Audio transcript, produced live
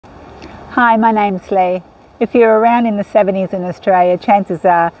Hi, my name's Lee. If you're around in the 70s in Australia, chances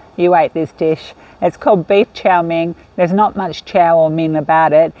are you ate this dish. It's called beef chow mein. There's not much chow or mein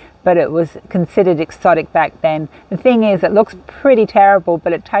about it, but it was considered exotic back then. The thing is, it looks pretty terrible,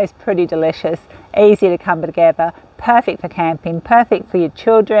 but it tastes pretty delicious, easy to come together, perfect for camping, perfect for your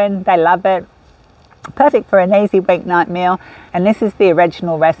children, they love it, perfect for an easy weeknight meal, and this is the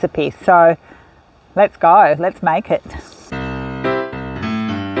original recipe. So let's go, let's make it.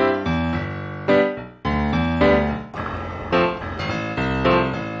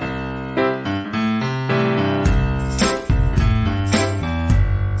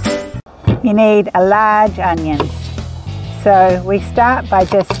 You need a large onion. So we start by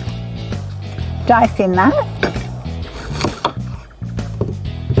just dicing that.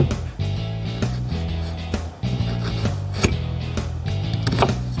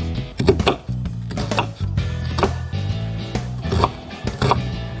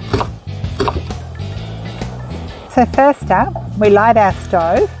 So first up, we light our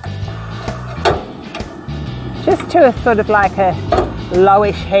stove just to a sort of like a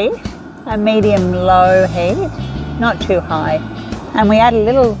lowish heat. A medium-low heat, not too high. And we add a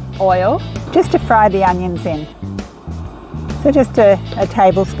little oil just to fry the onions in. So just a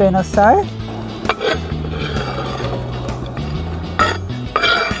tablespoon or so.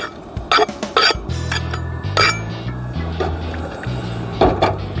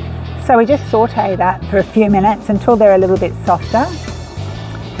 So we just saute that for a few minutes until they're a little bit softer.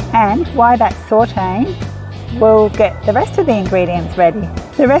 And while that's sauteing, we'll get the rest of the ingredients ready.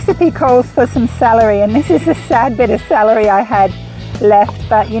 The recipe calls for some celery, and this is a sad bit of celery I had left,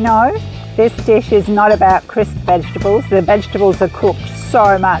 but you know, this dish is not about crisp vegetables. The vegetables are cooked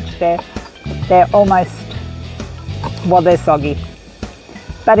so much, they're almost, well, they're soggy,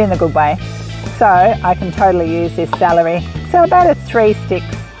 but in a good way. So I can totally use this celery. So about 3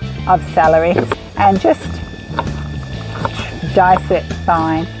 sticks of celery, and just dice it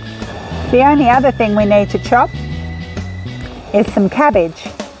fine. The only other thing we need to chop is some cabbage,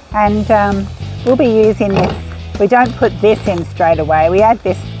 and we'll be using this. We don't put this in straight away. We add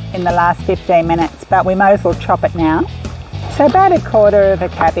this in the last 15 minutes, but we might as well chop it now. So about 1/4 of a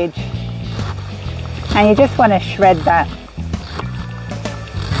cabbage, and you just want to shred that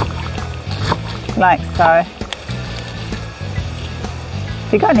like so.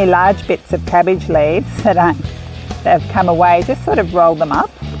 If you've got any large bits of cabbage leaves that have come away, just sort of roll them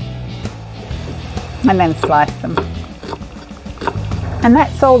up and then slice them. And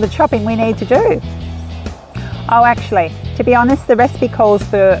that's all the chopping we need to do. Oh, actually, to be honest, the recipe calls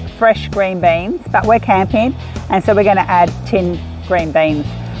for fresh green beans, but we're camping, and so we're going to add tinned green beans,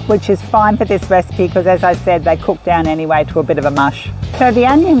 which is fine for this recipe because, as I said, they cook down anyway to a bit of a mush. So the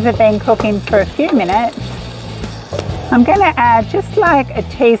onions have been cooking for a few minutes. I'm going to add just like a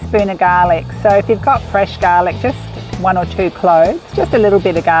teaspoon of garlic. So if you've got fresh garlic, just 1 or 2 cloves, just a little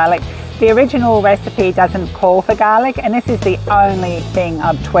bit of garlic. The original recipe doesn't call for garlic, and this is the only thing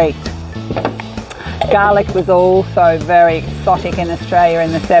I've tweaked. Garlic was also very exotic in Australia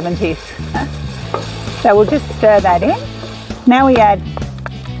in the 70s. So we'll just stir that in. Now we add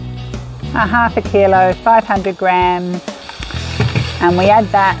 1/2 kilo, 500 grams, and we add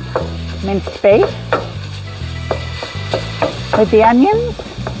that minced beef with the onions.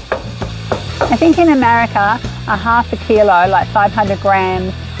 I think in America, 1/2 kilo, like 500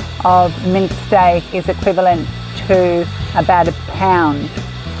 grams, of minced steak is equivalent to about a pound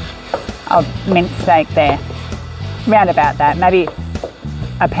of minced steak there. Round about that, maybe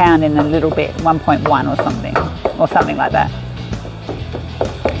a pound in a little bit, 1.1 or something like that.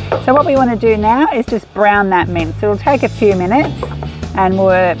 So what we want to do now is just brown that mince. It'll take a few minutes, and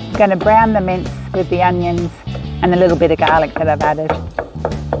we're going to brown the mince with the onions and a little bit of garlic that I've added.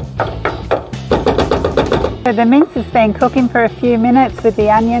 So the mince has been cooking for a few minutes with the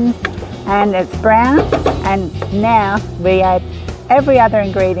onions, and it's brown, and now we add every other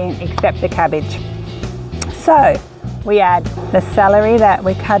ingredient except the cabbage. So we add the celery that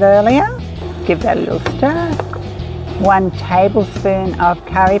we cut earlier, give that a little stir, 1 tablespoon of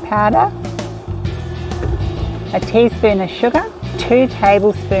curry powder, a teaspoon of sugar, 2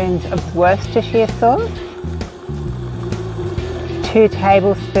 tablespoons of Worcestershire sauce, 2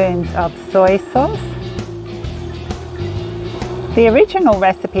 tablespoons of soy sauce. The original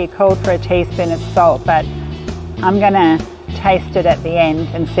recipe called for a teaspoon of salt, but I'm going to taste it at the end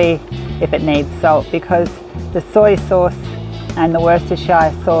and see if it needs salt, because the soy sauce and the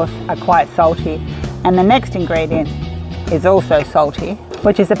Worcestershire sauce are quite salty. And the next ingredient is also salty,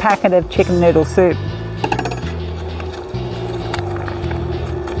 which is a packet of chicken noodle soup.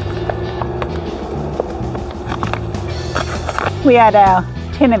 We add our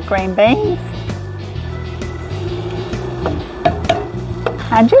tin of green beans,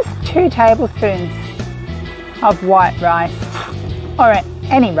 and just 2 tablespoons of white rice, or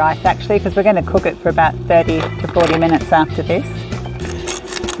any rice actually, because we're going to cook it for about 30 to 40 minutes after this.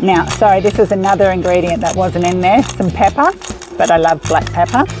 Now, sorry, this is another ingredient that wasn't in there, some pepper, but I love black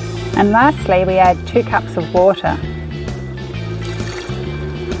pepper. And lastly, we add 2 cups of water.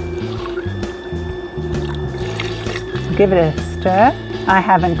 Give it a stir. I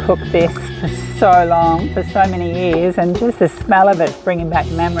haven't cooked this for so long, for so many years, and just the smell of it's bringing back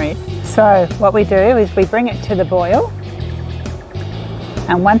memories. So what we do is we bring it to the boil,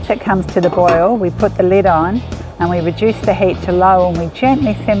 and once it comes to the boil, we put the lid on and we reduce the heat to low, and we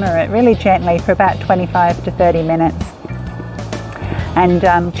gently simmer it, really gently, for about 25 to 30 minutes. And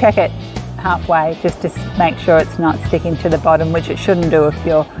check it halfway just to make sure it's not sticking to the bottom, which it shouldn't do if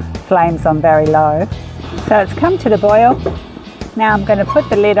your flame's on very low. So it's come to the boil. Now I'm going to put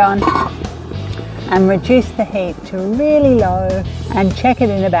the lid on and reduce the heat to really low and check it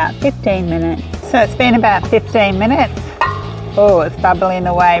in about 15 minutes. So it's been about 15 minutes. Oh, it's bubbling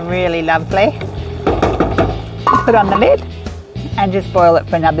away really lovely. Put on the lid and just boil it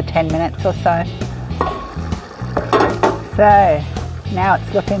for another 10 minutes or so. So now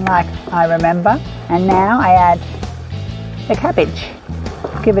it's looking like I remember. And now I add the cabbage.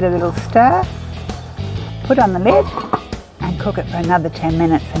 Give it a little stir, put on the lid and cook it for another 10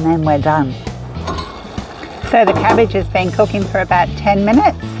 minutes, and then we're done. So the cabbage has been cooking for about 10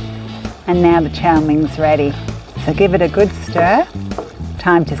 minutes and now the chow mein's ready. So give it a good stir.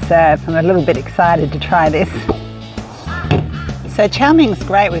 Time to serve. I'm a little bit excited to try this. So chow mein's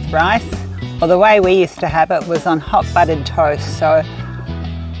great with rice, or the way we used to have it was on hot buttered toast. So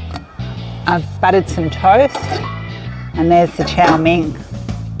I've buttered some toast and there's the chow mein.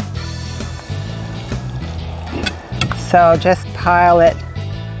 So I'll just pile it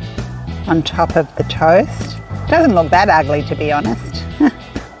on top of the toast. Doesn't look that ugly, to be honest.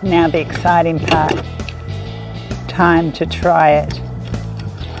 Now the exciting part. Time to try it.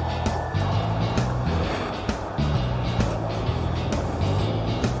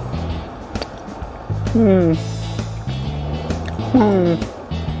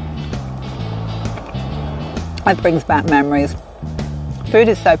 That brings back memories. Food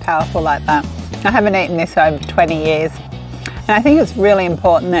is so powerful like that. I haven't eaten this over 20 years. And I think it's really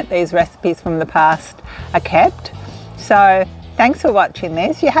important that these recipes from the past are kept. So thanks for watching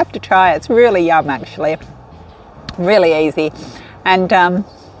this. You have to try it. It's really yum actually. Really easy. And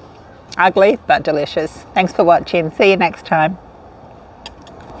ugly but delicious. Thanks for watching. See you next time.